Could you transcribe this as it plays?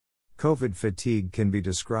COVID fatigue can be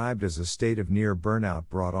described as a state of near burnout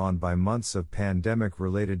brought on by months of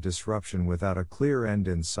pandemic-related disruption without a clear end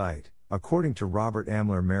in sight, according to Robert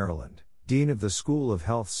Amler, Maryland, Dean of the School of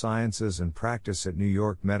Health Sciences and Practice at New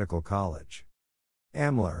York Medical College.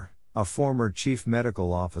 Amler, a former chief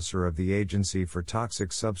medical officer of the Agency for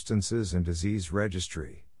Toxic Substances and Disease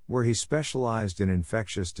Registry, where he specialized in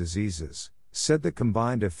infectious diseases, said the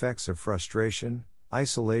combined effects of frustration,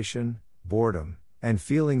 isolation, boredom, and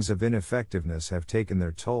feelings of ineffectiveness have taken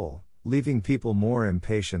their toll, leaving people more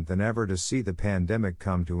impatient than ever to see the pandemic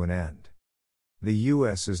come to an end. The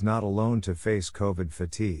U.S. is not alone to face COVID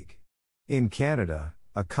fatigue. In Canada,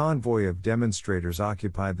 a convoy of demonstrators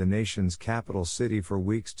occupied the nation's capital city for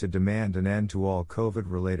weeks to demand an end to all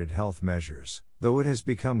COVID-related health measures, though it has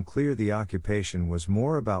become clear the occupation was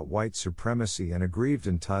more about white supremacy and aggrieved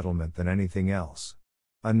entitlement than anything else.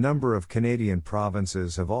 A number of Canadian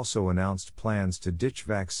provinces have also announced plans to ditch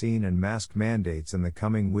vaccine and mask mandates in the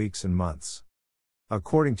coming weeks and months.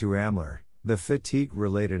 According to Amler, the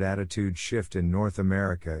fatigue-related attitude shift in North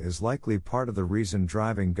America is likely part of the reason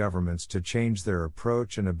driving governments to change their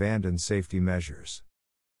approach and abandon safety measures.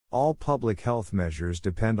 All public health measures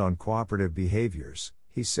depend on cooperative behaviors,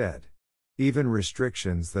 he said. Even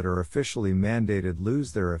restrictions that are officially mandated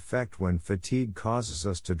lose their effect when fatigue causes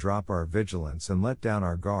us to drop our vigilance and let down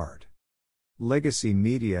our guard. Legacy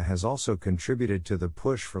media has also contributed to the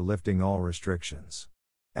push for lifting all restrictions.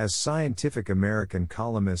 As Scientific American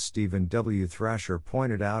columnist Stephen W. Thrasher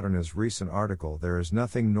pointed out in his recent article, there is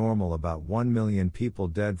nothing normal about 1 million people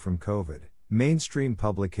dead from COVID. Mainstream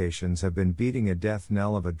publications have been beating a death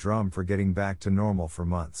knell of a drum for getting back to normal for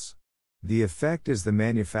months. The effect is the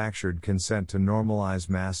manufactured consent to normalize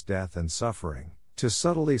mass death and suffering, to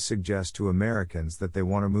subtly suggest to Americans that they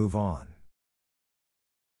want to move on.